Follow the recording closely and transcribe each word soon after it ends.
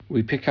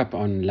We pick up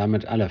on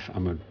Lamed Aleph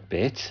Amud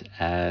Bet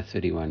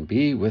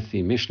 31b with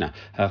the Mishnah.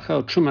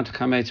 Hachel Trumat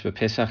chametz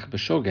b'Pesach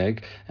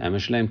b'Shogeg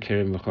Mishlem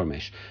Kerem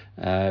v'Chomesh.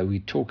 We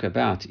talk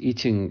about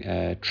eating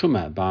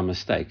truma by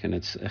mistake, and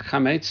it's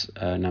chametz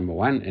number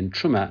one and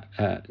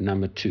truma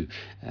number two.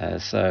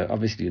 So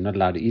obviously you're not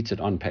allowed to eat it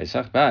on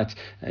Pesach, but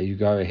you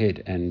go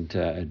ahead and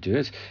do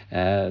it.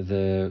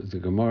 The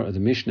Gemara,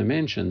 the Mishnah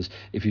mentions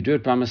if you do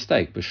it by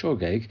mistake,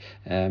 b'Shogeg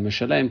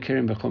Mishlem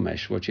Kerem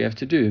v'Chomesh. What you have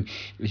to do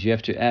is you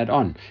have to add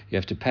on. You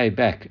have to pay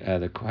back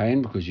the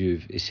Kohen because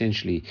you've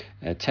essentially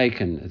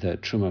taken the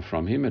truma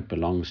from him. It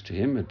belongs to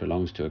him. It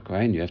belongs to a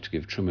Kohen. You have to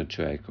give truma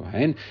to a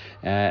Kohen.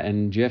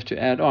 And you have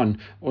to add on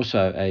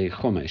also a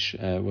chomesh,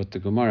 what the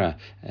Gemara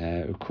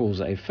calls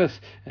a fifth.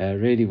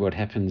 Really what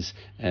happens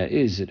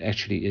is it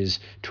actually is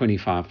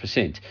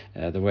 25%.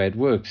 The way it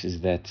works is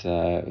that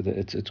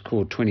it's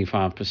called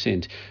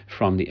 25%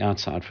 from the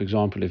outside. For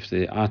example, if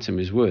the item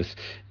is worth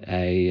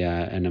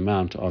an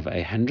amount of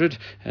 100,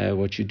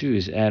 what you do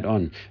is add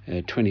on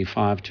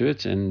 25 to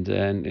it, and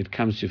it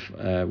comes to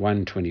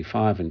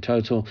 125 in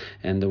total.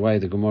 And the way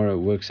the Gemara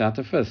works out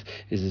the fifth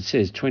is it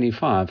says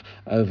 25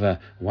 over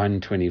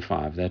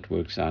 125. That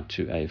works out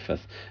to a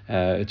fifth.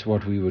 It's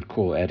what we would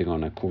call adding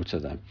on a quarter,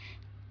 though.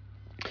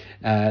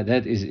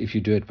 That is if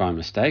you do it by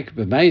mistake.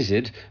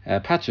 B'meizid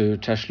patu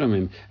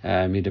tashlumim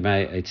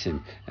midamei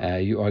eitzim.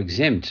 You are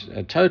exempt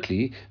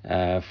totally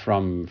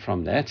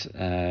from that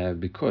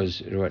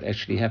because what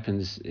actually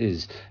happens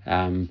is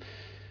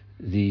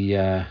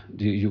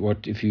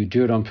if you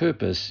do it on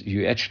purpose,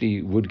 you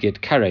actually would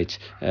get karet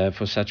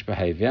for such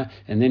behavior,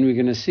 and then we're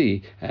going to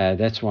see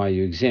that's why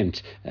you're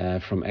exempt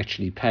from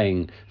actually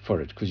paying for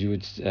it, because you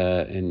would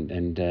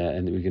and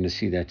we're going to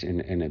see that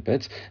in a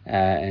bit,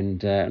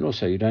 and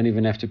also you don't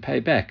even have to pay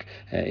back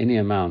any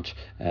amount,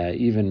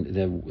 even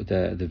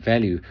the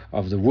value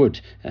of the wood.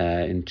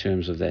 In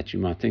terms of that, you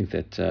might think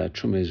that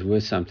truma is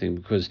worth something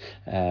because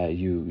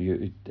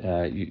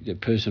the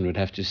person would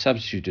have to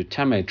substitute a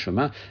tamei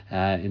truma.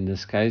 In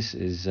this case,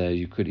 is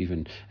you could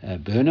even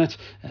burn it,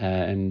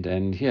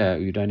 and here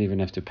you don't even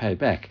have to pay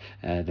back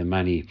the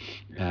money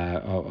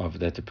of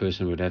that the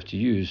person would have to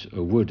use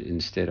a wood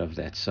instead of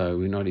that. So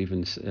we're not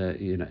even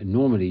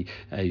normally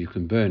you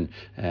can burn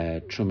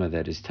truma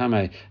that is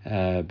tamei,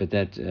 but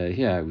that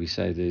here we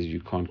say that you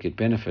can't get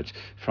benefit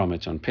from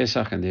it on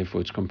Pesach, and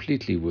therefore it's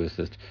completely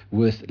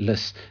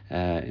worthless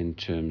in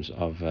terms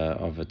of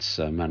its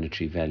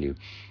monetary value.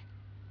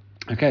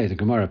 Okay, the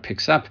Gemara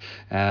picks up,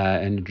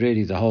 and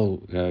really the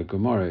whole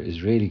Gemara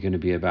is really going to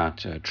be about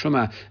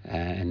truma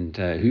and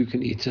who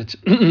can eat it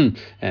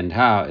and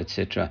how,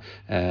 etc.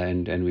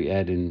 And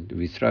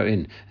we throw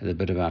in the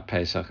bit about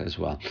Pesach as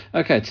well.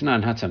 Okay,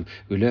 Tanan Hatam,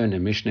 we learn a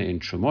Mishnah in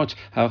Trumot.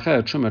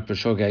 Ha'ochel trumat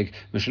b'shogeg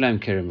mishalem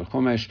kerem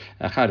v'chomesh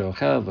echad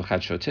ochel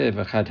v'echad shoteh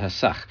v'echad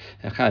hasach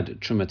echad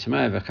truma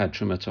tamei v'echad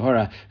truma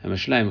tahora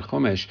mishalem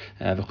chomesh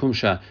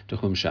v'chumsha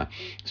d'chumsha.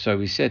 So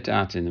we set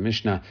out in the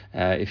Mishnah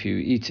if you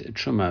eat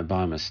truma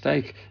by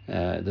mistake,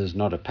 there's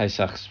not a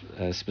Pesach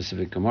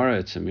specific Gemara,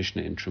 it's a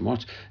Mishnah in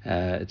Trumot.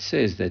 It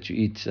says that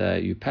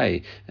you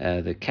pay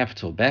the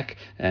capital back,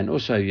 and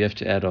also you have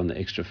to add on the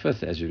extra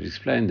fifth, as we've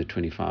explained, the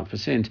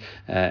 25%,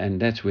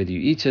 and that's whether you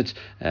eat it,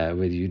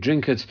 whether you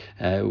drink it,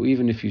 or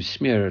even if you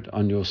smear it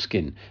on your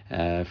skin.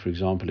 For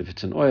example, if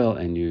it's an oil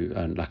and you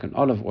like an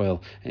olive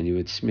oil, and you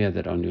would smear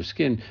that on your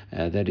skin,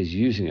 that is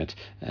using it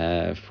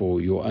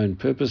for your own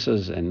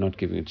purposes and not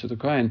giving it to the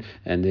Kohen,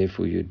 and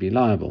therefore you'd be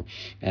liable.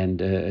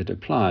 And it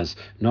applies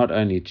not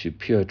only to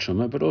pure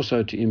truma but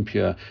also to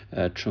impure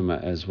truma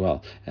as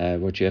well.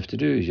 What you have to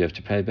do is you have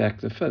to pay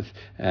back the fifth,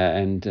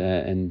 and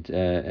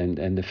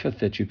the fifth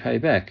that you pay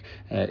back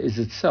is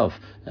itself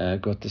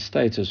got the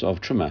status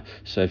of truma.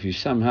 So if you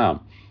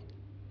somehow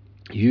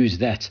use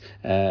that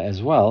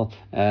as well,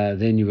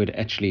 then you would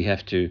actually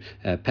have to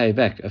pay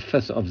back a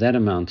fifth of that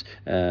amount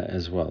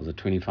as well, the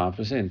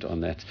 25% on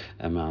that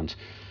amount.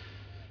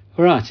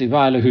 All right,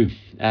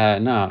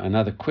 now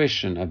another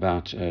question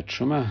about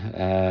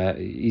truma,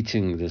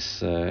 eating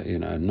this,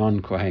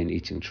 non-Kohen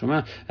eating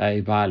truma.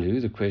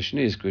 The question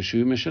is,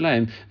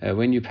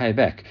 when you pay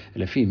back,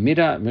 lefi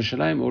mida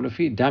mishalem or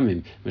lefi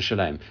damim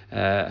mishalem?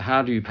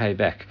 How do you pay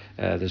back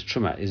this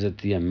truma? Is it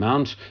the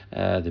amount,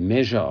 the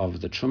measure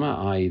of the truma,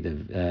 i.e.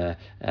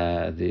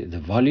 the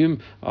volume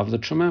of the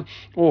truma,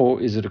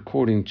 or is it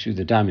according to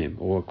the damim,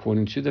 or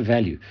according to the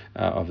value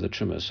of the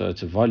truma? So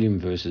it's a volume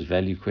versus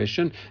value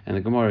question, and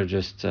the Gemara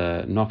just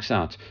knocks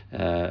out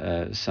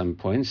some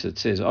points. It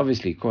says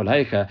obviously kol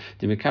heicha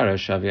dimikara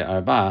shavia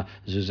arba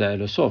zuzay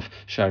elosof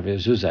shavia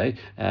zuzay.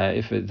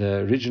 If the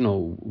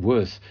original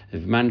worth,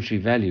 if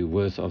monetary value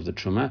worth of the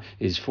truma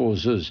is 4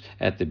 zuz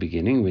at the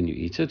beginning when you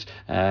eat it,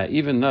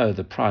 even though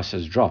the price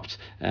has dropped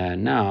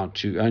now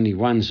to only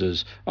 1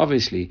 zuz,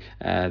 obviously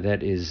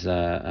that is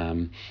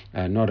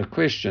not a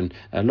question.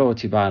 Lo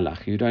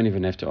tibalach. You don't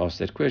even have to ask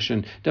that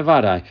question.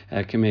 Davadai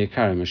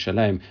k'meikara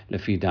mishalem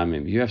lefi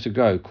damim. You have to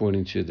go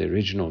according to to the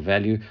original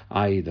value,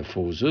 i.e. the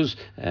 4 zuz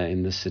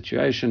in this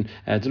situation,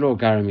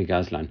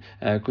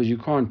 because you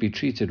can't be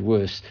treated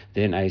worse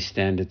than a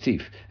standard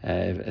thief.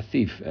 If a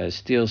thief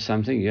steals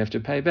something, you have to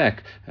pay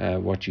back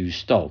what you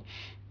stole.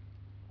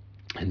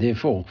 And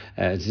therefore,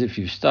 as if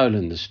you've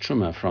stolen this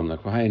Terumah from the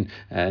Kohen,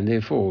 and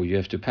therefore you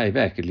have to pay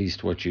back at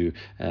least what you,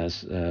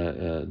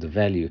 the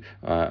value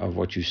of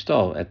what you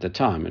stole at the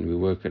time, and we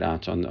work it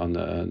out on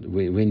the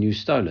when you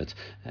stole it,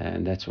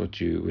 and that's what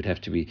you would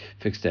have to be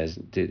fixed as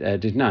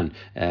did none.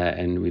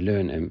 And we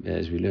learn,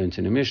 as we learned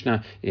in the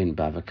Mishnah in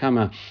Bava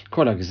Kama,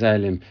 Kol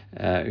Gazlanim,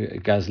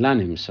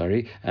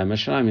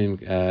 Mashlamim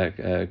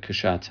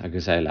Kashat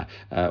Hagazela.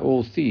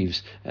 All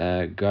thieves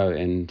go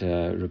and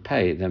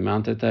repay the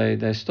amount that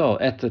they stole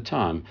at the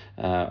time,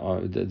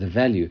 or the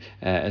value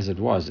as it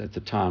was at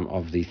the time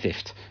of the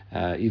theft,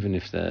 even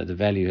if the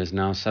value has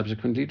now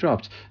subsequently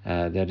dropped.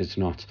 That is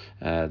not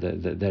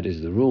that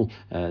is the rule.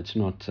 It's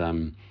not.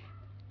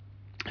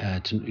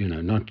 It's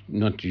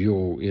not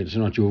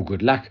your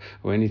good luck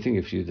or anything.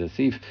 If you're the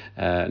thief,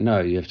 no,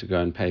 you have to go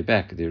and pay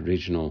back the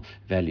original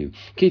value.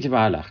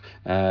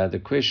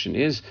 The question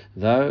is,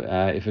 though,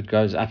 if it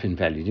goes up in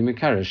value,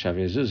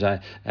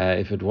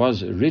 if it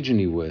was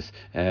originally worth,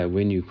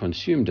 when you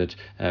consumed it,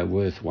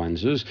 worth 1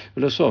 zuz,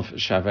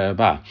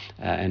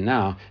 and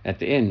now at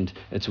the end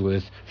it's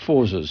worth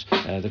 4 zuz.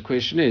 The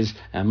question is,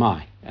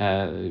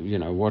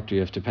 what do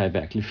you have to pay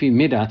back? If you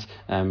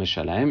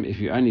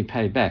only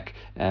pay back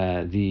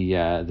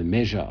the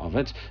measure of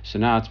it, so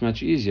now it's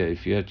much easier.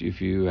 If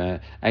you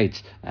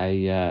ate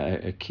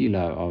a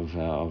kilo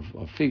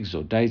of figs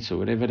or dates or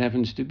whatever it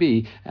happens to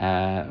be,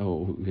 that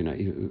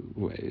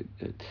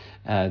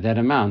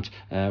amount,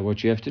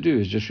 what you have to do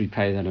is just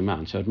repay that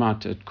amount. So it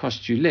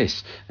cost you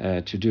less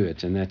to do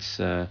it, and that's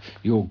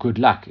your good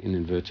luck in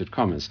inverted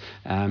commas.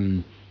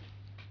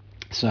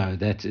 So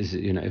that is,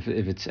 if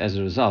it's as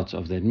a result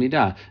of that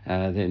midah,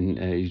 then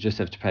you just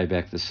have to pay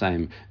back the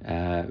same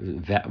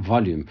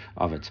volume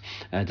of it.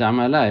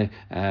 Gavina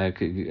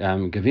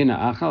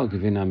achal,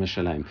 gavina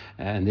meshalem,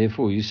 and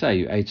therefore you say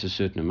you ate a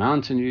certain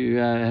amount and you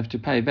have to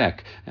pay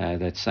back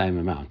that same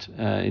amount,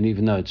 and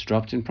even though it's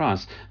dropped in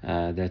price,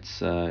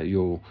 that's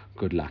your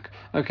good luck.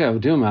 Okay,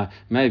 Dilma,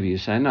 maybe you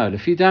say no.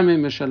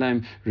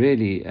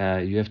 Really,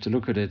 you have to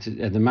look at it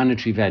at the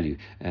monetary value,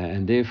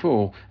 and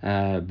therefore,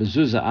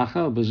 bezuza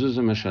achal,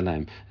 bezuza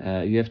meshalem.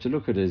 You have to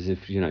look at it as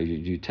if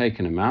you take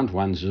an amount,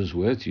 1 zuz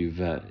worth. You've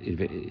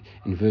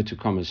inverted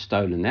commas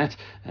stolen that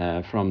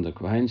from the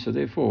Kohen, so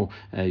therefore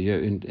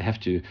you have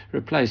to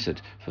replace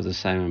it for the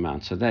same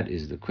amount. So that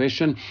is the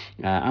question.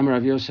 Amar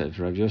Rav Yosef.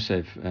 Rav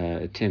Yosef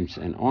attempts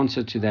an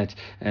answer to that.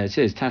 It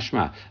says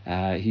Tashma.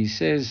 He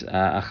says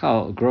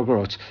achal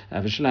grogorot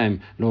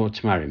v'shleim lo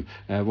tmarim.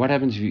 What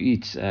happens if you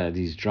eat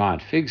these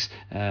dried figs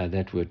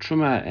that were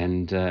Terumah,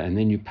 and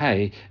then you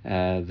pay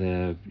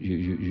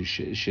you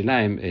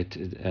shleim it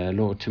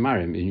lo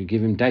tmarim, and you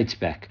give him dates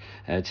back?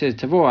 It says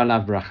tavo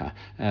alav bracha.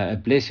 A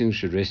blessing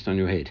should rest on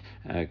your head.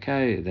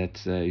 Okay,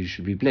 that you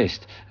should be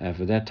blessed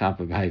for that type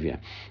of behavior.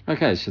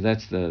 Okay, so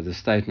that's the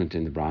statement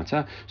in the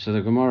Brata. So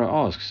the Gemara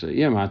asks,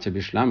 in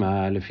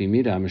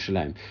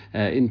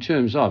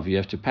terms of you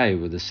have to pay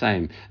with the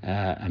same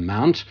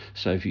amount.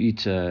 So if you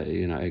eat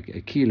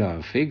a kilo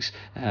of figs,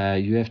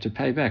 you have to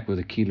pay back with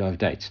a kilo of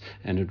dates,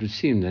 and it would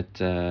seem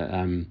that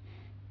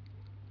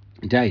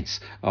dates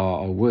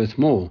are worth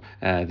more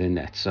than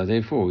that, so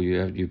therefore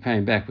you're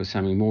paying back with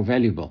something more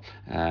valuable.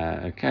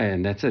 Okay,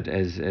 and that's it.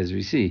 As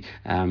we see,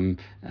 we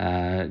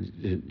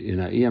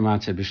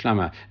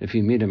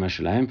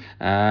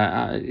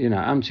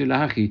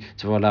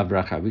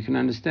can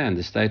understand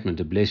the statement,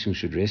 the blessing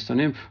should rest on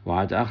him.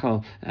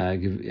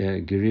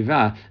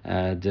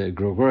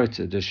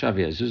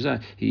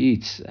 He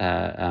eats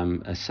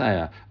a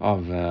seah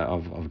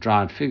of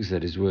dried figs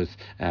that is worth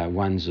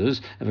 1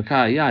 zuz.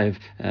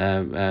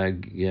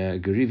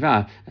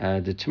 Geriva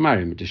the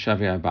tamarim the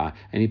shavia,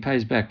 and he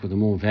pays back with a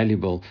more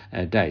valuable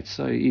date.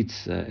 So he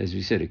eats, as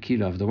we said, a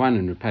kilo of the one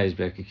and repays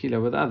back a kilo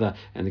with the other,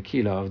 and the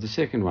kilo of the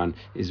second one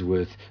is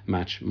worth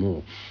much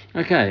more.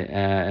 Okay,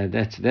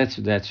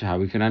 that's how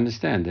we can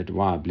understand that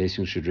why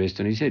blessing should rest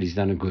on his head. He's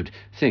done a good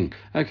thing.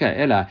 Okay,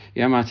 Ella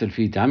yamatel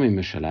fi damim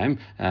mishalem.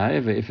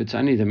 However, if it's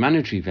only the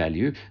monetary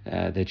value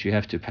that you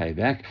have to pay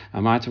back,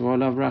 where's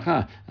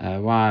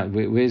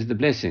the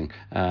blessing?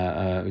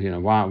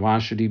 Why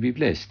should he be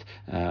blessed?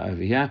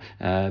 Over here,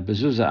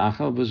 bezuza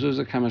achal,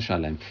 bezuza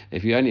kamashalem.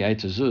 If you only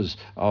ate a zuz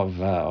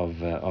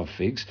of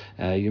figs,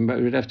 you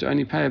would have to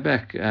only pay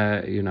back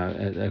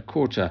a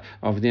quarter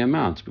of the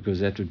amount, because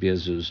that would be a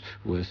zuz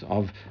worth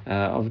of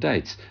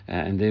dates,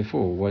 and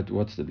therefore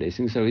what's the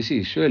blessing? So we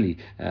see, surely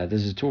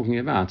this is talking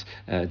about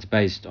it's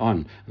based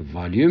on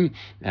volume,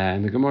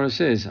 and the Gemara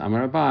says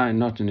Amar Abai,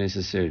 not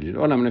necessarily.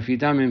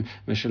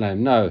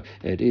 No,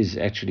 it is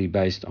actually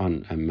based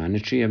on a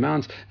monetary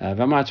amount.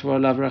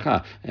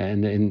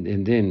 And in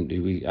and then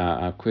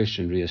our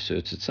question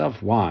reasserts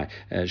itself. Why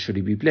should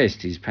he be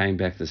blessed? He's paying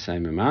back the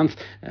same amount.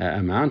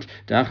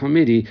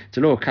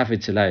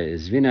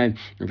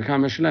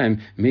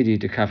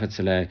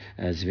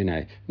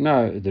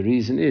 No, the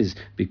reason is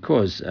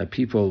because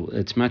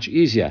it's much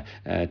easier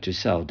to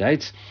sell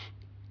dates,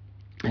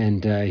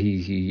 and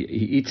he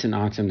eats an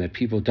item that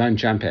people don't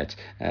jump at.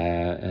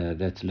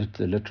 That's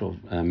the literal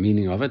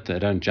meaning of it. They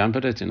don't jump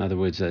at it. In other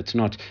words, it's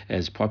not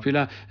as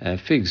popular.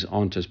 Figs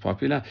aren't as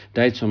popular.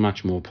 Dates are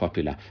much more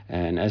popular,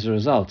 and as a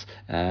result,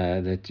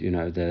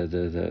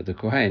 the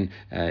Kohen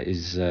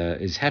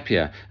is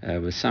happier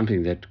with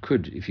something that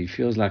could, if he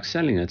feels like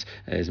selling it,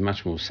 is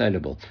much more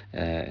saleable,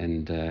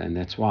 and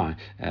that's why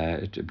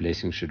a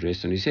blessing should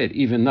rest on his head,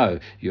 even though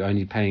you're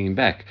only paying him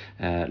back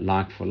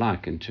like for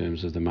like in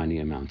terms of the money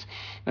amount.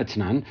 That's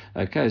none.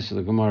 Okay, so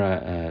the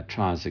Gemara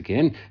tries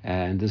again,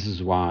 and this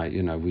is why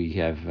we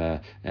have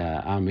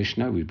our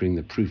Mishnah. We bring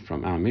the proof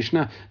from our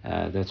Mishnah.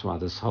 That's why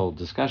this whole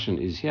discussion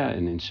is here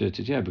and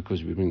inserted here,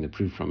 because we bring the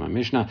proof from our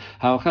Mishnah.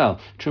 Ha'ochel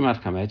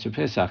trumat chametz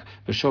Pesach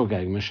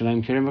b'shogeg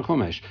mishalem kerem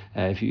v'chomesh.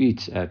 If you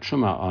eat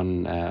truma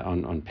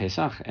on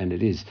Pesach, and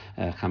it is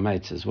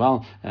chametz as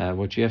well,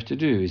 what you have to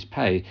do is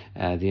pay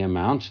the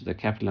amount, the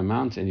capital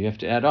amount, and you have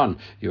to add on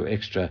your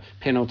extra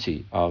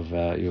penalty of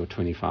your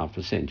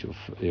 25%,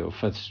 your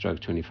fifth stroke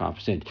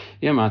 25%.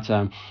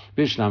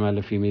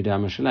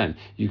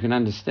 You can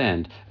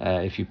understand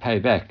if you pay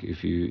back,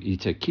 if you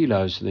eat a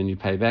kilo, so then you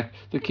pay back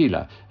the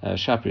kilo.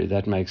 Shapri,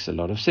 that makes a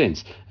lot of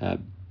sense,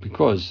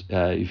 because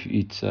if you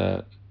eat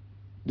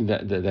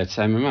that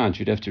same amount,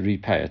 you'd have to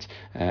repay it,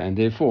 and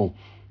therefore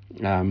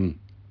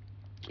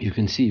you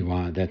can see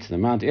why that's the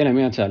amount.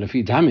 If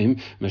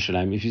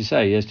you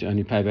say yes to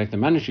only pay back the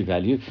monetary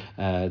value,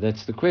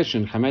 that's the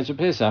question. Chametz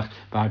Pesach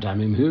bar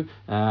damim hu.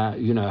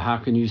 How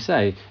can you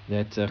say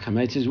that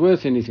chametz is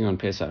worth anything on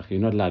Pesach?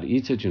 You're not allowed to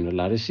eat it. You're not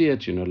allowed to see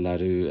it. You're not allowed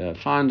to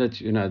find it.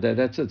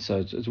 That's it. So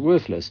it's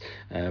worthless.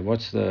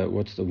 What's the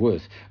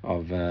worth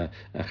of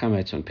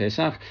chametz on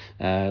Pesach?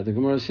 The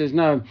Gemara says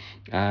no.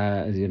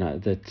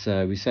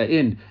 That we say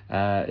in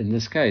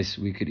this case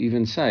we could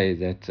even say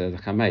that the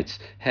chametz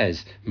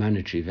has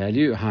monetary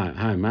value,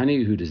 high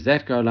money. Who does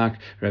that go like?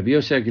 Rabbi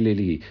Yosef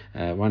Galili,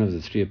 one of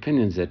the three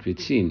opinions that we'd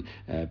seen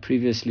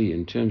previously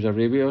in terms of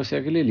Rabbi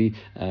Yosef Galili,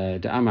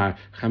 the Amar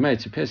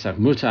chametz Pesach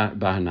mutar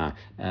bahana.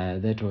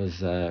 That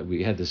was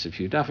we had this a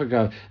few days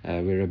ago,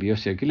 where Rabbi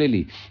Yosef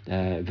Galili,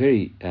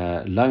 very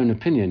lone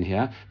opinion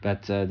here,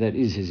 but that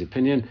is his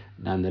opinion.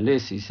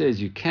 Nonetheless, he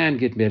says you can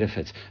get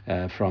benefit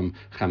from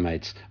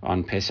chametz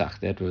on Pesach.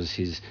 That was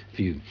his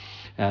view.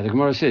 The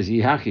Gemara says,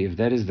 if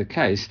that is the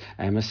case,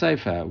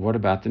 what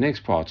about the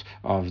next part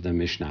of the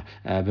Mishnah?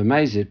 The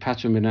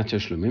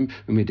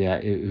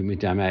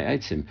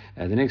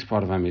next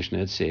part of our Mishnah,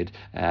 it said,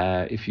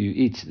 if you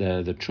eat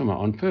the truma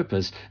on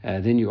purpose,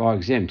 then you are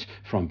exempt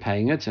from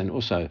paying it, and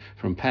also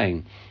from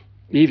paying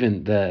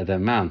even the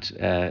amount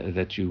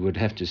that you would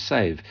have to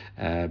save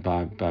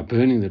by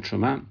burning the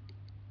truma.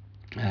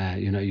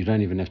 You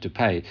don't even have to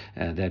pay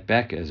that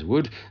back as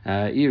would.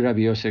 Rabbi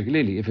Yosef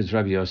Galili, if it's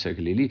Rabbi Yosef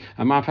Galili,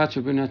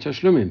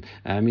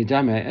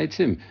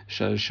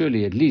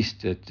 surely at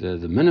least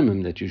the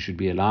minimum that you should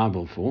be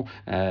liable for,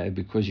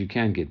 because you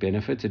can get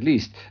benefit, at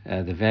least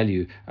the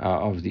value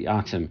of the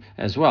item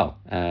as well,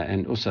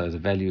 and also the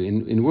value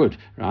in wood,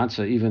 right?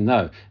 So even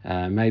though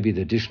maybe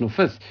the additional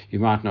fifth you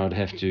might not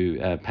have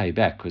to pay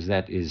back, because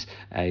that is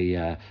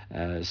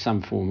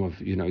some form of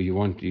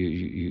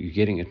you're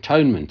getting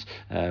atonement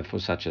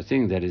for such a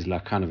thing. That is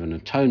like kind of an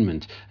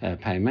atonement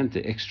payment,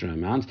 the extra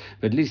amount,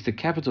 but at least the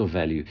capital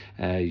value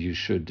you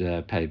should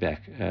pay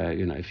back.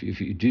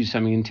 If you do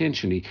something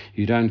intentionally,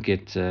 you don't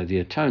get the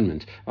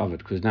atonement of it,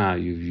 because now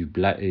you've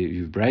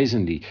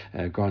brazenly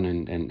gone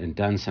and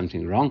done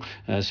something wrong.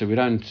 So we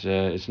don't.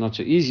 It's not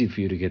so easy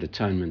for you to get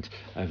atonement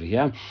over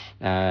here,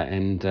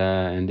 and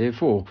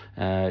therefore,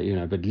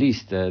 but at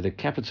least the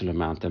capital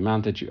amount, the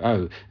amount that you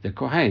owe the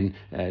Kohen,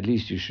 at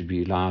least you should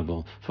be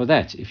liable for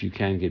that if you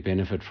can get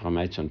benefit from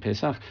it on Pesach.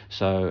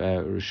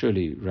 So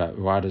surely,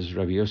 why does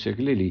Rabbi Yosef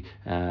Galili,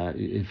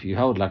 if you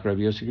hold like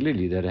Rabbi Yosef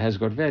Galili that it has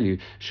got value,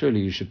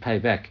 surely you should pay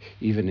back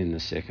even in the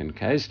second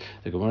case?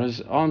 The Gemara's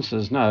answer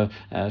is no.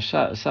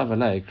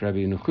 Savaleik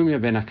Rabbi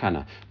Nechumia ben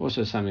Akana,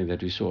 also something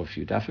that we saw a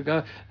few days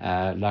ago,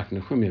 like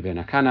Nechumia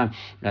ben Akana,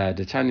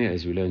 the Tanya,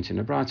 as we learned in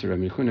the Brata,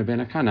 Rabbi Nechumia ben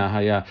Akana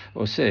haya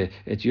oseh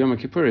et Yom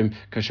Kippurim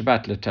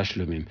kashabat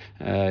letashlumim.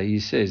 He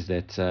says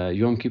that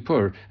Yom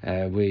Kippur,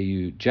 where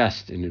you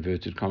just, in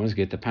inverted commas,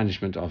 get the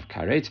punishment of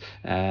karet,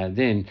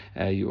 then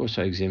you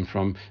also exempt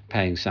from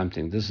paying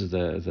something. This is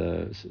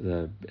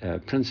the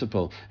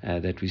principle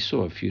that we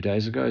saw a few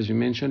days ago, as you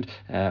mentioned,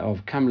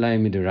 of kam lei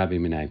midirabi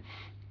minei.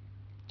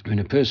 when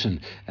a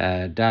person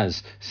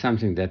does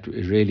something that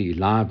is really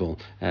liable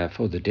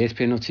for the death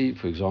penalty,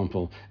 for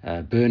example,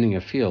 burning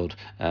a field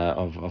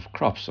of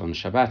crops on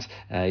Shabbat,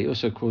 he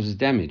also causes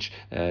damage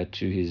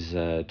to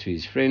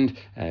his friend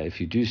if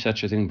you do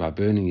such a thing by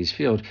burning his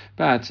field.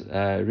 But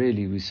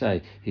really, we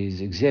say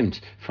he's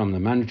exempt from the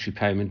monetary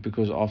payment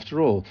because,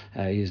 after all,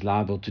 he is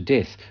liable to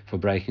death for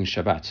breaking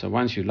Shabbat. So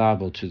once you're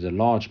liable to the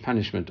large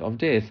punishment of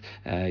death,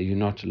 you're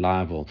not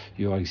liable.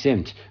 You are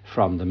exempt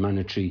from the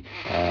monetary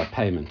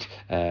payment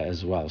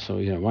as well. So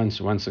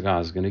once a guy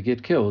is going to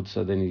get killed,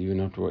 so then you're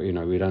not,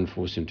 we don't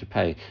force him to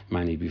pay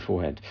money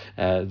beforehand.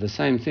 The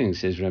same thing,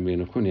 says Rabbi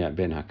Yehuda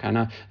ben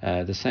Hakana.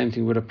 The same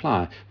thing would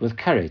apply with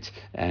karet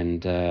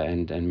and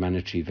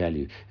monetary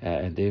value.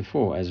 And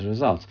therefore, as a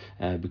result,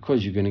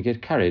 because you're going to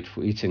get karet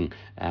for eating,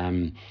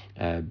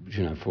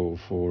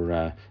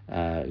 for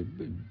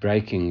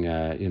breaking,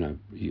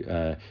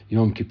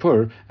 Yom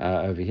Kippur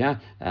over here,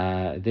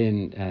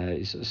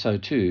 then so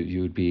too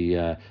you would be,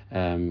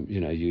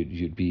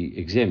 you'd be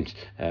exempt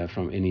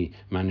from any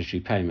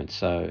monetary payment.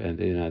 So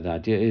the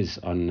idea is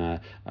on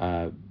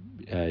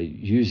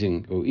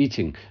using or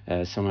eating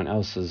someone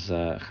else's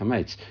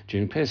chametz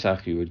during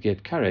Pesach, you would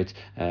get karet,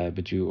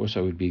 but you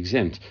also would be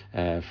exempt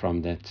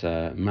from that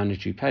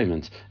monetary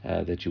payment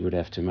that you would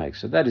have to make.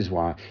 So that is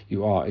why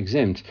you are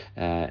exempt,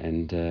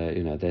 and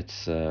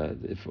that's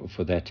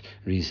for that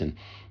reason.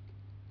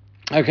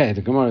 Okay,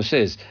 the Gemara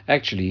says,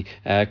 actually,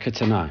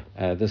 Ketanai.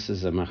 This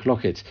is a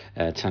machloket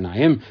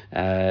Tanaim.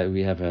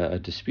 We have a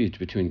dispute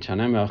between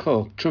Tanaim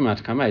Achol,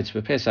 Trumat Chametz,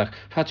 Pesach,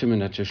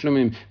 Patumin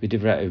Teshlumim,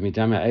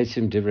 Midama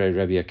Eitzim, Divrei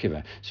Rabbi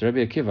Akiva. So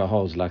Rabbi Akiva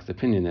holds like the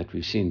opinion that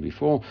we've seen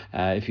before.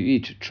 If you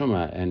eat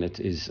Truma and it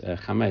is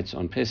Chametz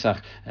on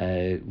Pesach,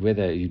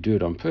 whether you do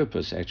it on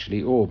purpose,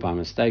 actually, or by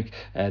mistake,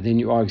 then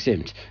you are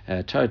exempt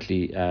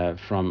totally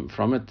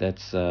from it.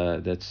 That's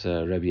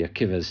Rabbi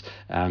Akiva's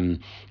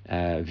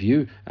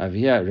view.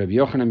 Here, Rabbi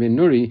Yochanan ben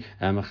Nuri,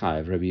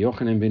 Rabbi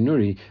Yochanan ben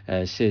Nuri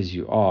says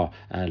you are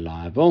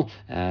liable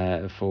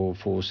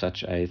for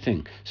such a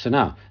thing. So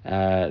now,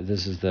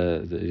 this is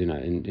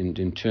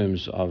in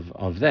terms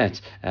of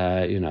that,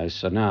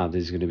 so now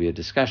there's going to be a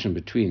discussion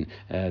between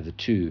the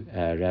two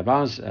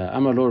rabbis.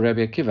 Amalor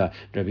Rabbi Akiva,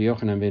 Rabbi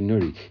Yochanan ben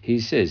Nuri.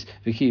 He says,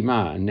 V'ki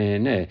ma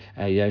ne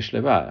yesh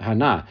leba,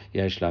 hana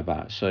yesh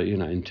leba. So,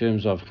 in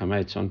terms of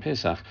chametz on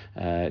Pesach,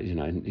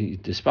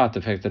 despite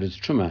the fact that it's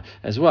truma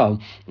as well,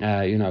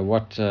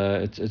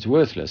 it's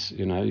worthless.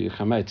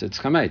 Chametz, it's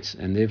chametz,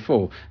 and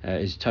therefore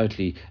is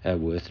totally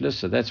worthless.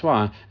 So that's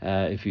why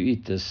if you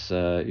eat this,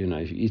 if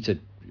you eat it,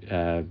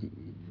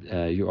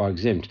 you are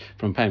exempt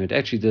from payment.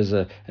 Actually, there's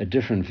a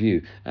different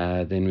view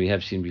than we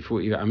have seen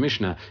before. Our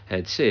Mishnah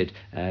had said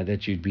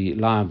that you'd be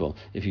liable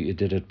if you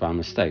did it by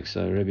mistake.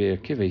 So Rabbi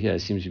Akiva here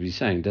seems to be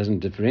saying doesn't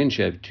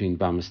differentiate between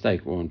by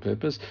mistake or on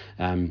purpose.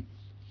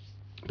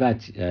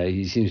 But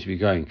he seems to be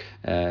going,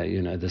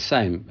 the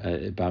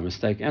same by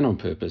mistake and on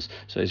purpose.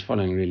 So he's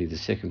following really the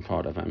second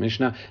part of our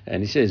Mishnah,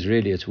 and he says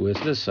really it's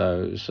worthless.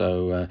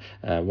 So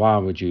why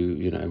would you,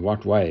 in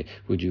what way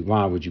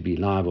why would you be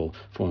liable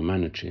for a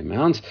monetary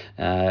amount?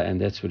 And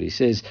that's what he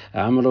says.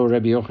 Amalor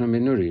Rabbi Yochanan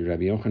ben Nuri.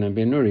 Rabbi Yochanan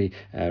ben Nuri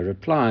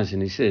replies,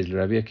 and he says,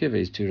 Rabbi Akiva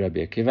is to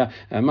Rabbi Akiva.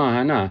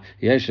 Mahana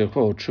yesh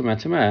lechol truma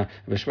tameh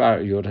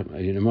v'shvar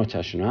yomot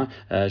hashana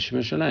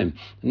shema shalem.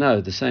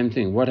 No, the same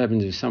thing. What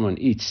happens if someone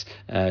eats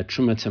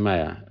Truma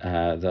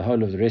Tamea, the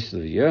whole of the rest of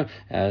the year?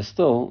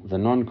 Still, the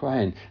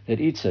non-Kohen that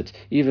eats it,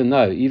 even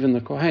though even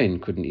the Kohen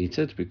couldn't eat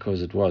it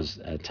because it was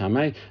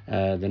Tameh,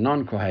 the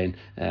non-Kohen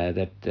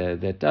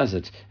that does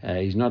it,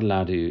 he's not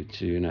allowed to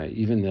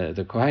even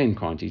the Kohen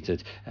can't eat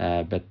it,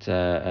 but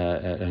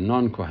a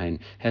non-Kohen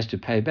has to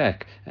pay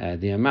back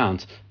the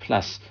amount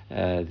plus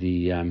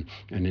an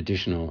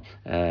additional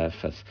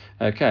fifth.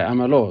 Okay,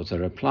 Amalor, the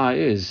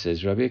reply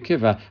says Rabbi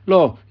Akiva,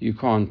 Lo, you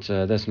can't,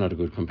 that's not a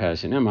good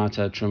comparison.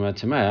 Amata Truma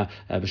Tamea,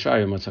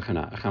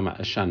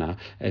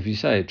 if you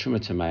say Truma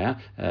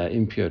Tamea,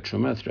 impure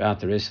Truma throughout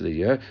the rest of the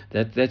year,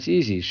 that's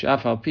easy.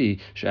 Shafal Pi,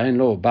 Shain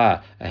Lo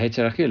Ba,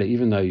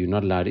 even though you're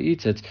not allowed to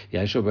eat it, you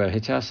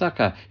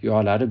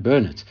are allowed to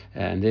burn it.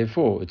 And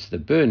therefore, it's the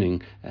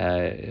burning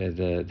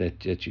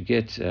that you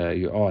get,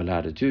 you are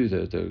allowed to do.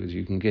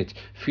 You can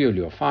fuel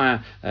your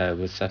fire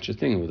with such a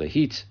thing, or the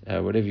heat,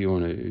 whatever you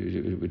want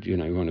to, you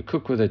want to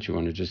cook with it, you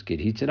want to just get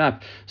heated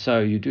up.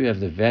 So you do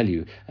have the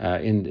value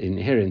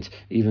inherent,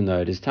 even though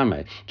it is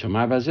tamei.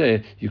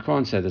 You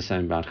can't say the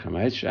same about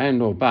chametz.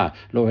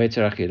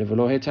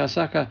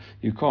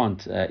 You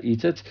can't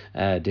eat it,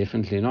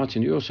 definitely not,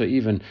 and you also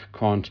even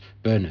can't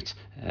burn it,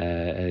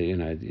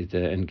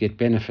 and get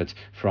benefit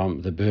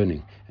from the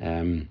burning.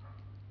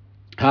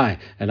 Hi,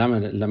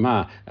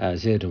 lama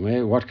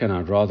zedome. What can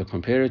I rather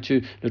compare it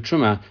to? The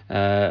truma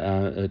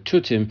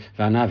tutim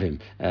vanavim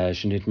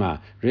shnitma.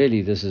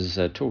 Really, this is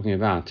talking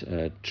about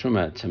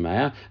truma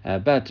tamaya,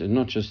 but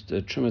not just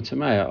truma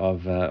tamaya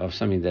of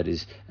something that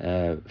is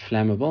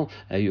flammable.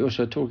 You're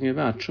also talking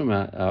about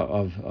truma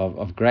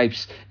of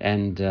grapes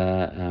and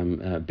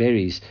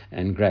berries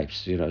and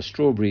grapes.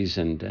 Strawberries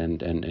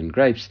and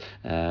grapes,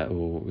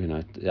 or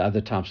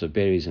other types of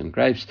berries and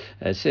grapes.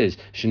 It says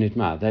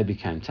shnitma, they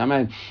became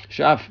tamay.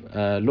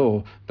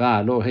 Lo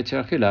ba lo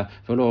heter achila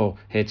v'lo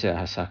heter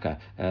hasaka.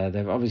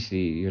 They've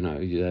obviously,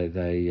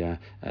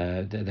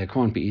 they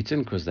can't be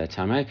eaten because they're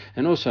tamei,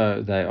 and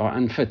also they are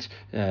unfit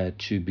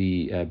to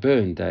be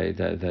burned. They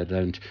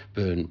don't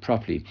burn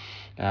properly.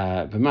 So,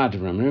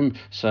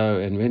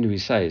 and when do we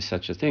say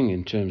such a thing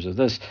in terms of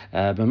this?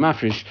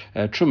 B'mafrish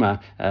truma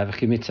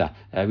v'chimitza.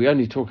 We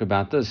only talk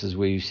about this as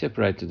where you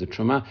separated the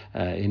truma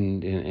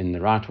in the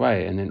right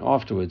way, and then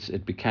afterwards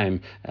it became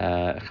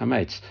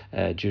chametz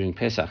during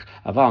Pesach.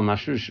 Aval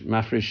mafrish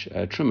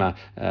truma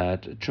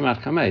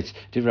trumat chametz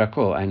divra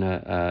kol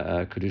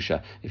aina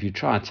kedusha. If you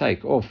try to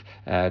take off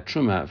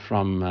truma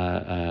from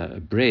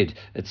bread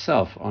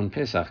itself on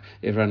Pesach,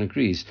 everyone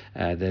agrees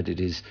that it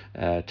is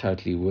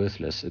totally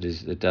worthless.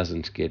 It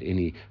doesn't get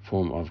any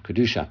form of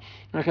kedusha.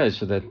 Okay,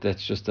 so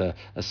that's just a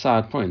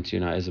side point,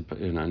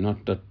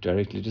 not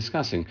directly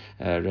discussing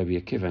Rabbi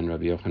Akiva and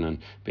Rabbi Yochanan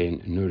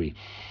ben Nuri.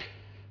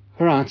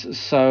 All right,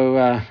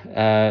 so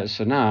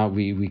now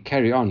we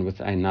carry on with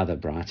another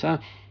braita.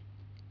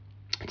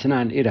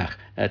 Tanya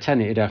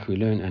Irach, we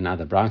learn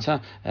another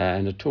braita,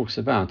 and it talks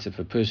about if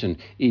a person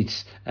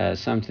eats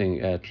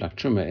something like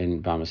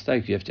truma by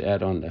mistake, you have to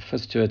add on a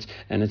fifth to it,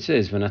 and it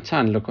says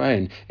v'natan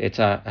l'kohen et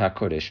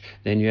hakodesh.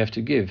 Then you have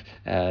to give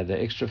the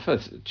extra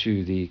fifth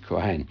to the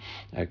kohen.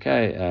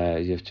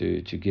 Okay, you have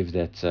to give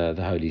that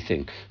the holy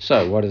thing.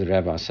 So what do the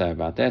rabbis say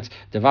about that?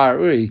 Davar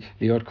uri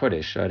liot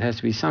kodesh. So it has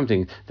to be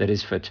something that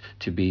is fit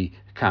to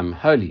become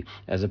holy,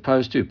 as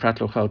opposed to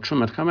pratlochel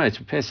trumat chametz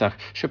pesach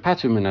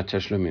shepatu min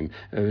ateshlumim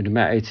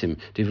ma'etzim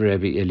divrei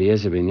Rabbi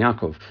Eliezer ben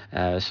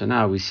Yaakov. So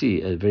now we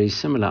see a very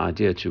similar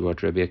idea to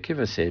what Rabbi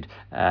Akiva said,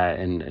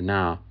 and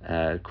now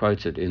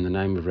quoted in the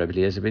name of Rabbi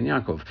Eliezer ben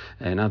Yaakov.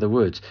 In other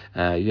words,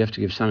 you have to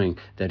give something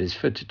that is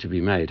fit to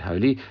be made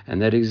holy,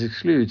 and that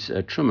excludes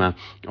truma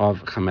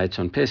of chametz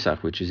on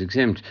Pesach, which is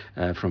exempt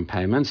from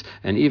payments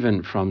and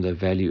even from the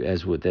value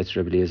as wood. That's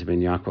Rabbi Eliezer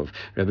ben Yaakov.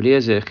 Rabbi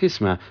Eliezer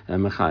chisma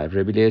mechayev.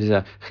 Rabbi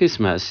Eliezer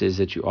chisma says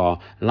that you are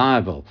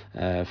liable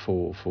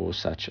for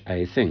such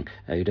a thing.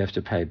 You'd have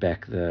to pay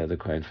back the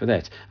coin for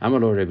that.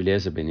 Amalor Rabbi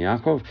Eliezer ben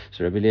Yaakov.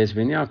 So Rabbi Eliezer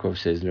ben Yaakov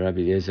says Rabbi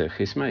Eliezer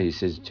chisma. He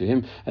says to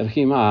him,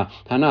 "Avchima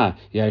hana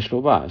yesh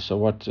lo ba." So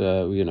what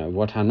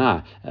what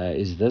hana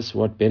is this?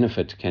 What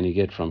benefit can he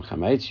get from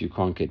chametz? You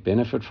can't get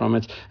benefit from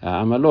it.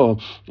 Amalor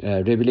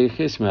Rabbi Eliezer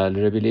chisma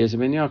Rabbi Eliezer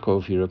ben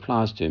Yaakov. He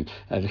replies to him,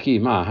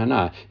 "Avchima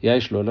hana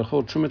yesh lo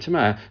lechol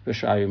trumatama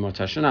v'shayu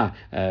motashana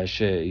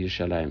she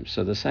yishalem."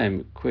 So the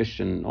same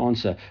question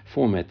answer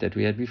format that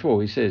we had before.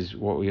 He says,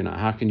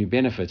 how can you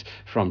benefit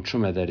from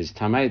truma that is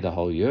tamei the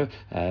whole year,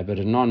 but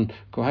a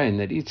non-Kohen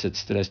that eats it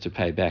still has to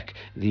pay back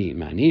the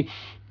money?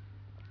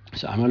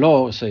 So I'm a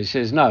law. So he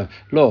says no.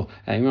 Law.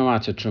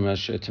 Imamata truma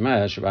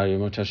tamei shabayu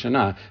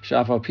motashana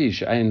shafal pi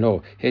she'ain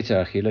lo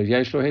heter achila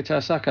yesh lo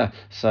heter saka.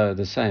 So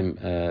the same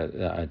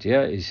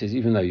idea. He says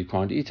even though you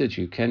can't eat it,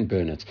 you can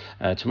burn it.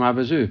 Tuma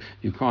bazu,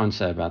 you can't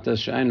say about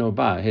this. She'ain lo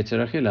ba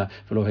heter achila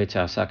v'lo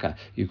heter saka.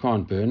 You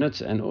can't burn it,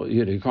 and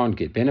you can't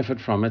get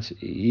benefit from it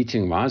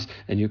eating wise,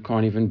 and you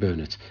can't even burn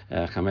it.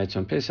 Chametz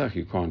on Pesach,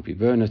 you can't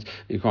burn it.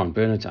 You can't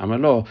burn it. I'm a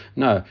law.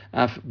 No.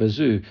 Af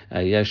bazu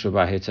yesh lo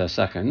ba heter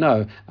saka.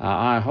 No.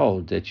 I hold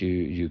that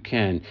you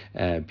can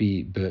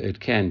it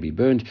can be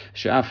burned.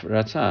 She'af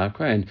ratza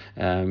kohen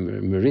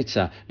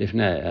meritza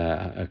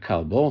lifnei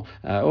kalbo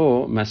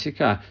or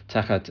masika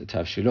tachat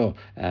tavshilo,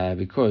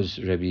 because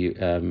Rabbi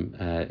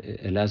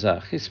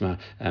Elazar Chisma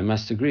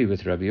must agree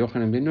with Rabbi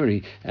Yochanan ben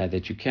Nuri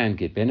that you can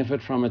get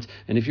benefit from it,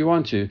 and if you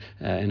want to,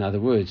 in other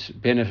words,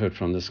 benefit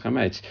from this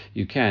chametz,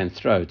 you can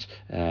throw it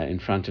in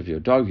front of your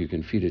dog, you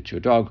can feed it to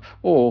your dog,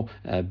 or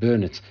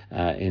burn it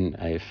in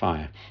a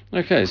fire.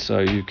 Okay, so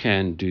you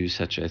can do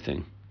such a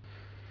thing.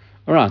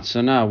 All right, so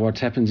now what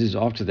happens is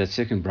after that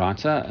second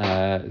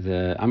braita,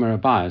 the Amar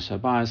Abaye, so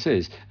Abaye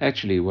says,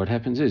 actually what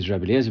happens is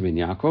Rabbi Eliezer ben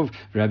Yaakov,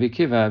 Rabbi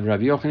Akiva,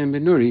 Rabbi Yochanan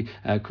ben Nuri,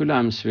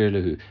 Kulam Sver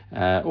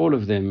Lehu. All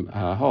of them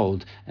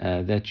hold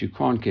that you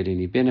can't get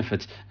any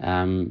benefit,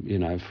 from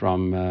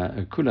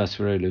Kula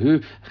Sver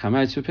Lehu,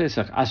 Chametz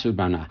Pesach Asur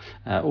Bana.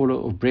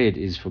 All of bread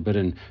is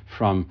forbidden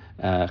from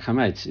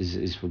Chametz,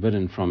 is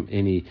forbidden from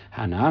any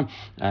Hana.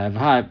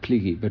 V'hai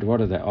Pligi, but what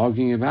are they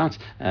arguing about?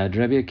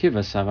 Rabbi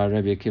Akiva, Sava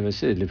Rabbi Akiva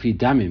said,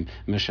 damim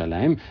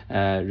meshalem,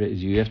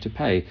 you have to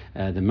pay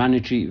the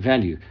monetary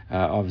value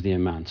of the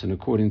amount, and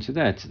according to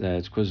that,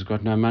 it's because it's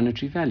got no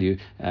monetary value,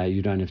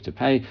 you don't have to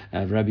pay.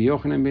 Rabbi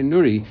Yochanan ben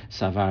Nuri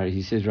Savar,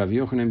 he says Rabbi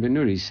Yochanan ben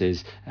Nuri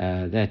says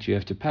that you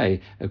have to pay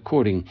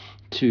according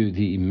to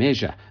the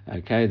measure,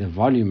 okay, the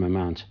volume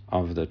amount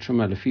of the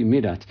truma lefi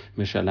midat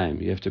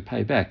mishalem. You have to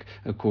pay back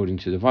according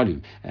to the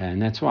volume,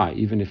 and that's why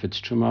even if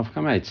it's truma of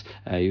chametz,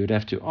 you would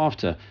have to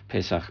after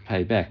Pesach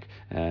pay back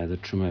the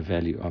truma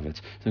value of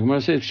it. The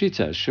Gemara says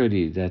shita.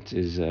 Surely that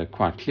is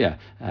quite clear.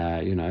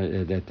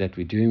 That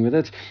we're doing with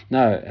it.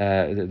 No,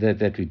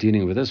 that we're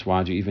dealing with this.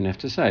 Why do you even have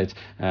to say it?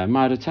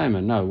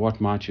 Ma'adatayma. No, what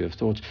might you have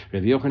thought?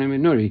 Rabbi Yochanan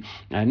ben Nuri,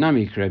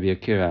 namik Rabbi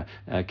Akiva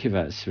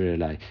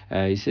Svirelei.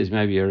 He says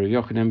maybe Rabbi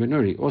Yochanan ben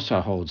Nuri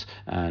also holds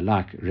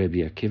like Rabbi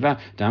Akiva,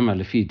 dama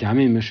lefi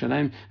damim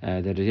mishalem,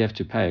 that you have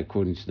to pay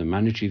according to the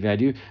monetary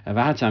value.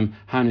 Avahatam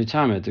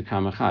hanutama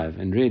dekama chayav.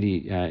 And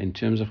really, in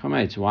terms of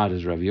chametz, why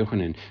does Rabbi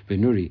Yochanan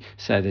ben Nuri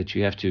say that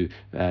you have to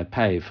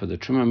pay for the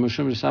truma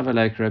mushum resava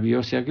like Rabbi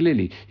Yossi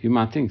Galili? You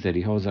might think that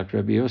he holds like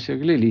Rabbi Yossi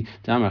Galili,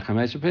 dama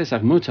chametz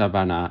pesach muta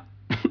bana.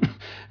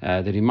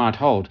 That he might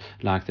hold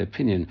like the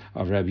opinion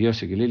of Rabbi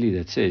Yossi Galili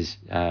that says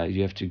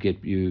you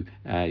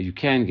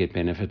can get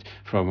benefit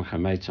from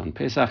chametz on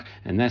Pesach,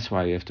 and that's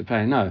why you have to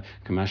pay. No,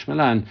 Kamash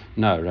Malan,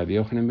 no, Rabbi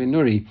Yochanan ben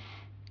Nuri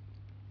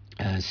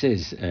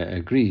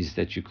agrees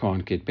that you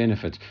can't get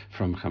benefit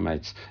from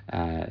chametz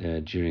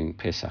during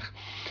Pesach.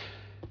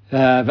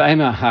 Well,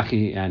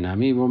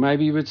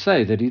 maybe you would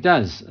say that he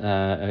does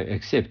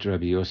accept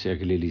Rabbi Yossi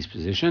Galili's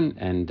position,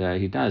 and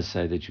he does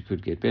say that you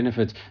could get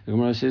benefit. The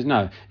Gemara says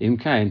no.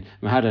 Imkain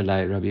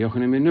mahadalei Rabbi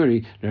Yochanan ben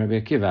Nuri Rabbi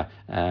Akiva.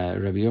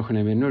 Rabbi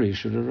Yochanan ben Nuri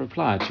should have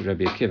replied to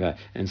Rabbi Akiva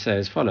and say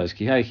as follows: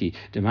 Ki heichi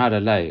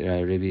demahadalei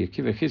Rabbi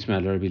Akiva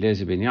chisma Rabbi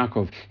Eliezer ben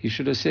Yaakov. He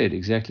should have said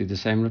exactly the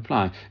same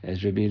reply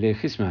as Rabbi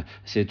Chisma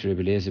said to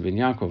Rabbi Eliezer ben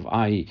Yaakov,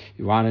 i.e.,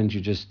 why don't you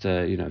just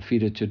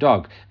feed it to a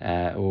dog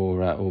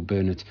or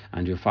burn it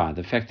under your fire?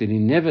 The fact that he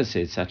never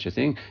said such a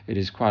thing, it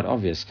is quite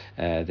obvious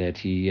that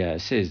he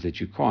says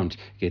that you can't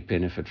get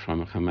benefit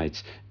from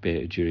chametz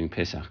during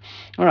Pesach.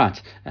 All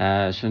right,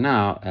 so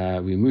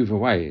now we move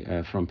away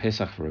from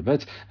Pesach for a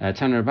bit.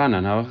 Tan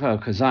Rabbanan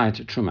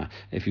kazayit truma.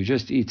 If you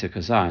just eat a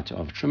kazayit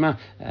of truma,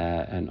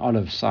 an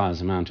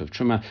olive-size amount of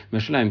truma,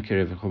 meshalem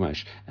kirev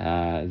chumash,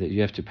 that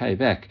you have to pay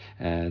back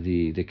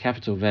the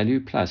capital value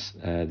plus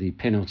the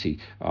penalty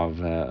of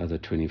the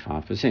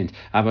 25%.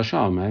 Abba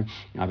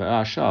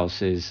Shal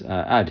says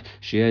ad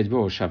shied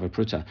bo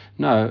shavapruta.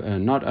 No,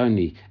 not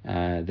only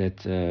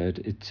that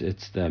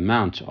it's the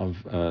amount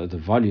of the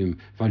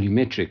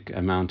volumetric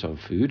amount of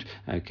food.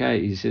 Okay,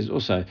 he says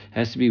also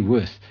has to be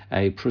worth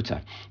a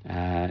pruta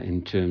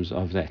in terms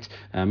of that.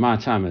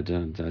 Ma'atama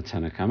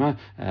tanakama.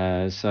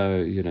 So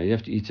you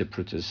have to eat a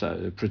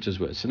pruta's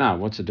worth. So now,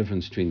 what's the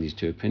difference between these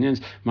two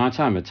opinions?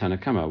 Ma'atama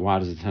tanakama. Why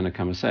does the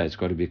tanakama say it's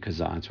got to be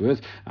kaza'at's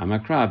worth?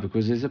 Amakra,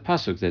 because there's a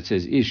pasuk that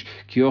says ish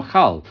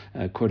kiochal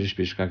kodesh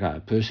bishkaga. A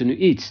person who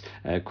eats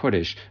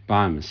kodesh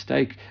by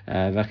mistake,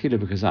 v'achila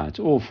b'kazat.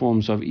 All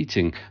forms of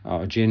eating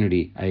are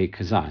generally a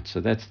kazat.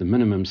 So that's the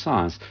minimum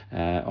size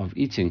of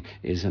eating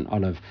is an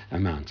olive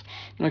amount.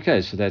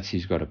 Okay, so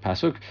he's got a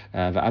pasuk.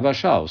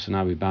 V'abashal. So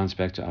now we bounce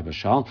back to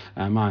Abashal.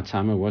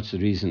 Ma'atama. What's the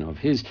reason of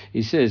his?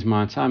 He says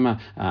ma'atama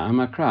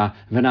amakra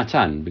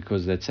v'natan,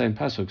 because that same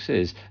pasuk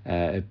says.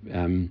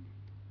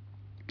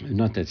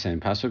 Not that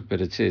same pasuk,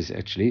 but it says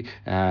actually.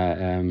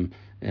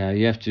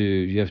 You have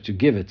to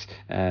give it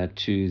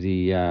to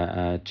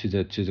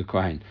the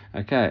Kohen.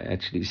 Okay,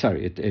 actually,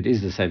 sorry, it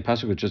is the same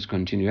pasuk, it's just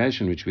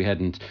continuation, which we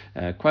hadn't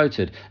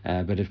quoted,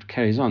 but it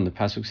carries on. The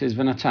pasuk says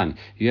v'natan.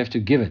 You have to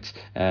give it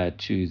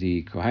to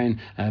the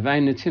Kohen.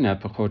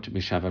 V'netina pachot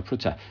mishava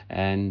pruta,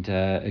 and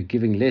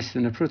giving less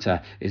than a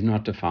pruta is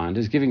not defined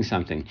as giving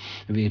something.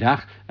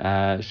 V'idach,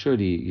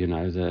 surely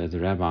the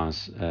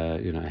rabbis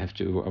have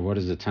to. What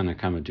does the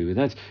Tanakama do with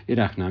that?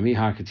 Idach nami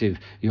hakativ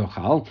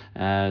yochal.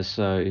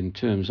 So in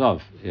terms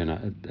of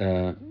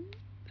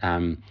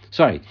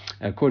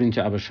according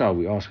to Abashal,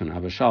 we ask on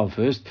Abashal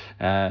first,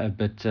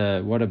 but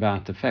what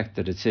about the fact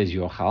that it says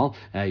yochal,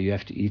 you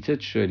have to eat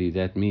it? Surely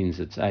that means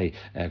it's a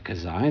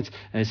kazait.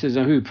 It says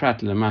ahu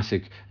prat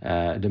lemazik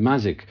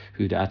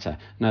hudata.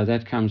 Now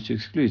that comes to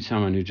exclude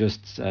someone who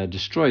just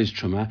destroys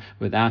truma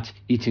without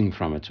eating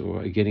from it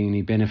or getting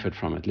any benefit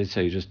from it. Let's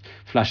say you just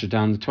flush it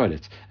down the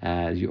toilet.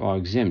 You are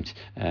exempt,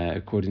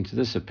 according to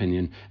this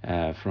opinion,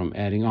 from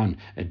adding on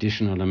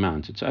additional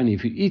amount. It's only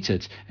if you eat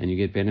it and you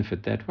get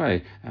benefit that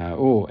way.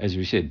 Or, as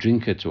we said,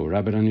 drink it or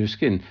rub it on your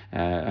skin.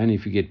 Only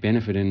if you get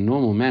benefit in a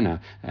normal manner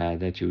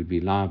that you would be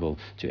liable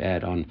to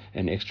add on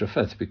an extra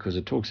fifth, because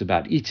it talks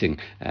about eating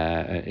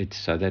it.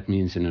 So that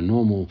means in a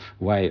normal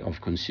way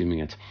of consuming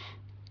it.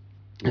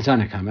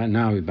 Tanakama.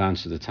 Now we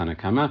bounce to the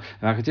Tanakama.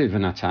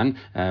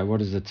 What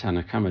does the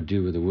Tanakama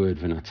do with the word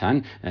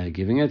v'natan?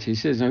 Giving it. He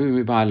says, it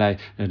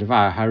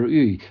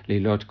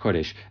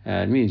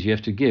means you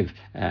have to give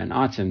an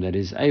item that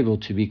is able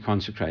to be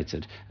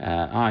consecrated,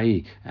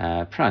 i.e.,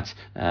 prat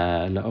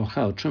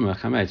le'ochel truma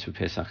chametz for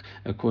Pesach.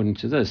 According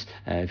to this,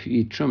 if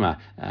you eat truma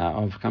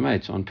of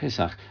chametz on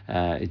Pesach,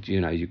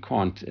 you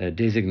can't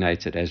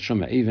designate it as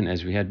truma, even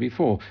as we had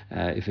before.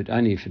 If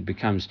it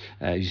becomes,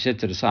 you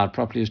set it aside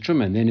properly as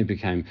truma, and then it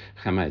became became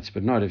chametz,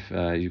 but not if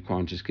you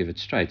can't just give it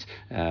straight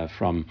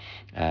from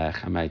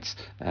chametz.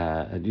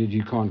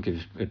 You can't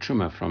give a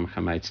truma from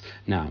chametz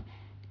now.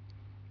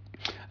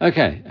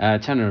 Okay,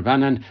 Tana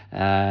Rabbanan.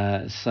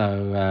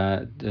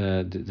 So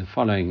the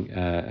following,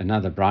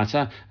 another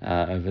brighter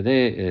over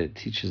there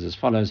teaches as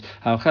follows: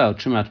 Ha'ochel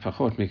trumat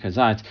pachot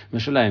mikazait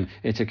mishalem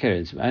et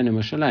hakeretz v'einu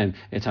mishalem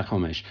et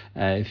hachomesh.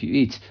 If you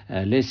eat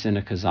less than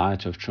a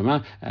kazait of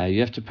truma, you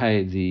have to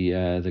pay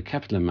the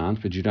capital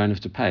amount, but you don't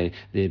have to pay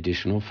the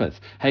additional fifth.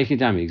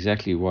 Heikidami,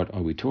 exactly what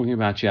are we talking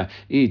about here?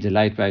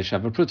 Delayed by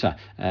shavapruta.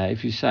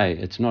 If you say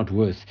it's not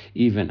worth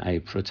even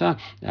a pruta,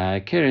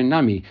 keren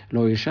nami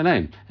lo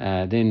yishalem.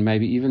 Then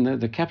maybe even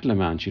the capital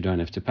amount you don't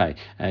have to pay.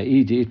 And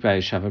if there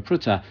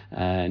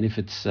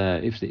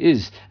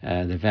is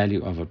the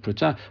value of a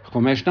pruta,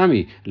 chomesh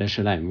nami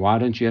leshalem. Why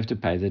don't you have to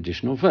pay the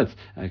additional fifth?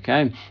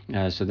 Okay,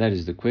 so that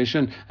is the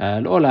question.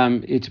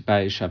 L'olam it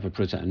by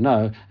pruta.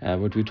 No,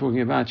 what we're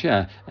talking about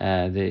here,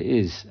 there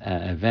is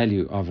a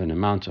value of an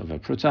amount of a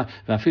pruta.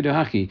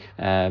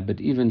 But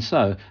even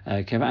so,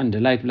 kevan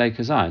delayed blei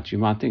kazait. You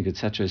might think it's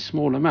such a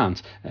small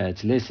amount.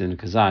 It's less than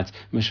kazait.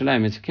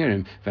 Mishalem et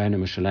kerim v'enu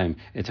mishalem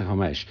et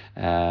chomesh.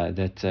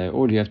 That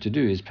all you have to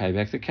do is pay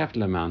back the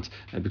capital amount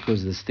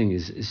because this thing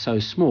is so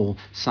small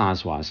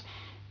size-wise.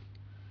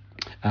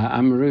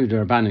 Amru the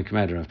Rabbanan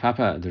Commander of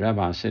Papa, the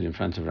rabbi said in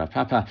front of Rav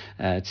Papa,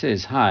 it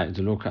says, hi,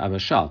 the Loka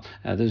Abashal.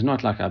 There's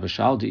not like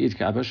Abashal, the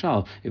Idka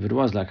Abashal. If it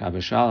was like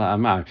Abashal,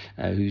 Amar,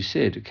 who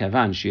said,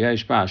 Kavan,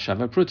 Shiesh Ba,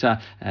 Shavapruta,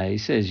 he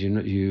says,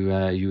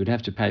 you would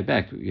have to pay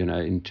back,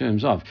 in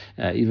terms of,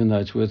 even though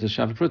it's worth a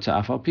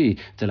Shavapruta, Afalpi,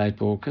 delayed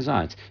Bo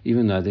Kazait,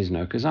 even though there's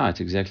no Kazait,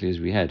 exactly as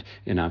we had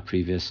in our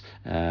previous,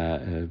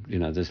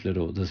 this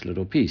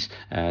little piece,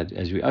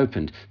 as we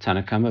opened,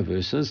 Tanakama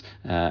versus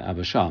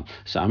Abashal.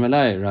 So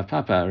Amalei, Rav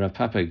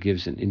Papa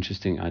gives an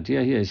interesting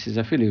idea here. He says,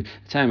 Afilu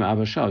Taima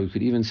Abashal, you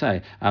could even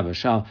say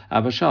Abashal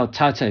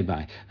Tate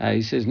Bai.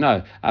 He says,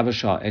 no,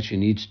 Abashal actually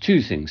needs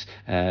two things.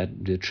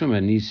 The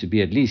truma needs to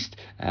be at least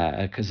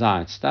a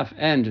kazait stuff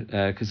and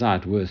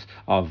kazait worth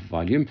of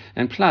volume,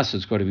 and plus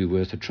it's got to be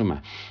worth a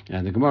truma.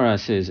 The Gemara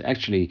says,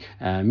 actually,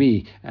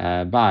 by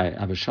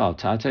Abashal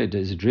Tate,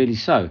 is it really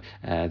so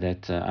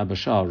that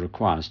Abashal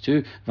requires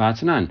two?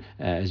 Vatanan,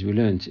 as we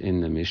learned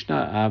in the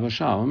Mishnah,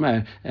 Abashal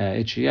Omer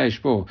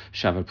Echiyesh Bo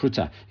Shava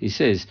Pruta. He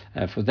says,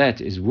 for that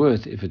is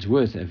worth, if it's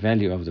worth a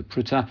value of the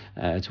pruta,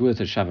 it's worth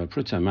a shava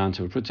pruta, amount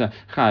of pruta,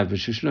 chayav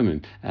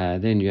v'shishlumim.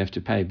 Then you have to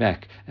pay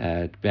back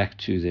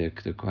to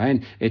the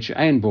kohen.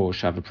 Ein bo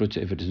shava pruta.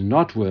 If it is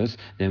not worth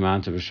the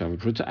amount of a shava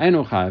pruta,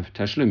 eino chayav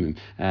tashlumim.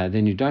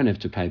 Then you don't have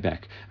to pay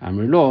back.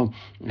 Amru lo,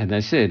 and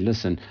they said,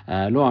 listen,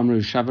 lo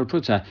amru shava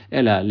pruta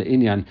ela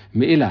le'inyan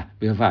me'ila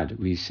bilvad.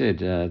 We said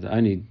the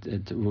only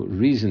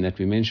reason that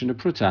we mentioned a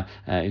pruta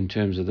in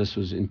terms of this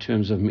was in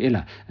terms of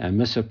me'ila,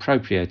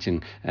 misappropriating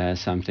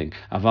something.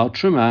 Aval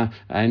truma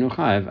einu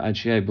chayav ad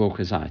sheyeh bo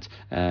kazait.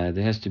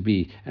 There has to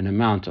be an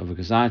amount of a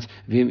kazait.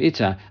 V'im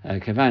ita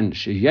kavan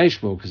sheyesh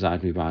bo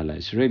kazait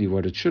mibalei. So really,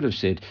 what it should have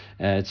said,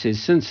 it says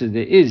since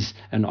there is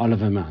an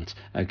olive amount,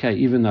 okay,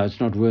 even though it's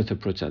not worth a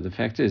pruta. The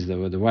fact is,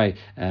 the way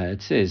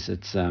it says,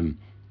 it's.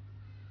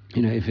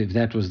 If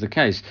that was the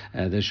case,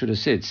 they should have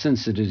said,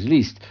 since it is at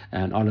least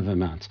an olive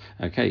amount,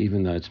 okay,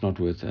 even though it's not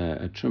worth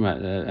a truma,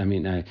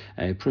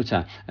 a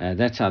pruta.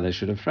 That's how they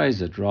should have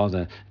phrased it,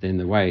 rather than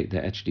the way they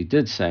actually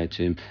did say it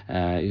to him,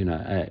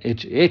 et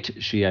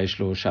sheyesh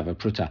lo shava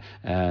pruta.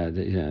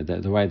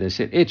 The way they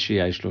said, et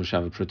sheyesh lo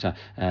shava pruta,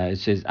 it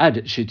says,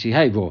 ad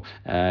shitihei bo,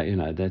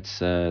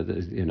 that's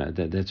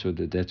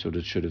what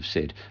it should have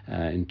said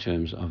in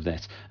terms of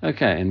that.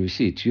 Okay, and we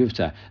see,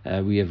 Tiyuvta,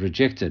 we have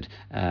rejected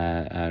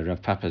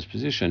Rav Papa's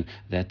position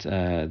that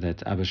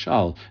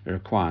Abashal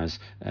requires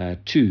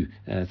two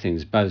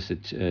things, both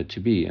to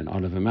be an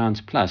olive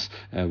amount plus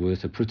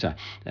worth a pruta.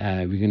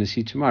 We're going to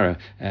see tomorrow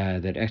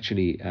that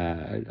actually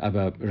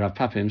Rav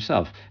Papa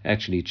himself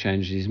actually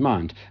changed his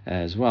mind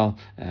as well,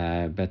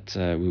 but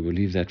we will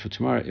leave that for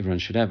tomorrow. Everyone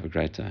should have a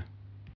great day.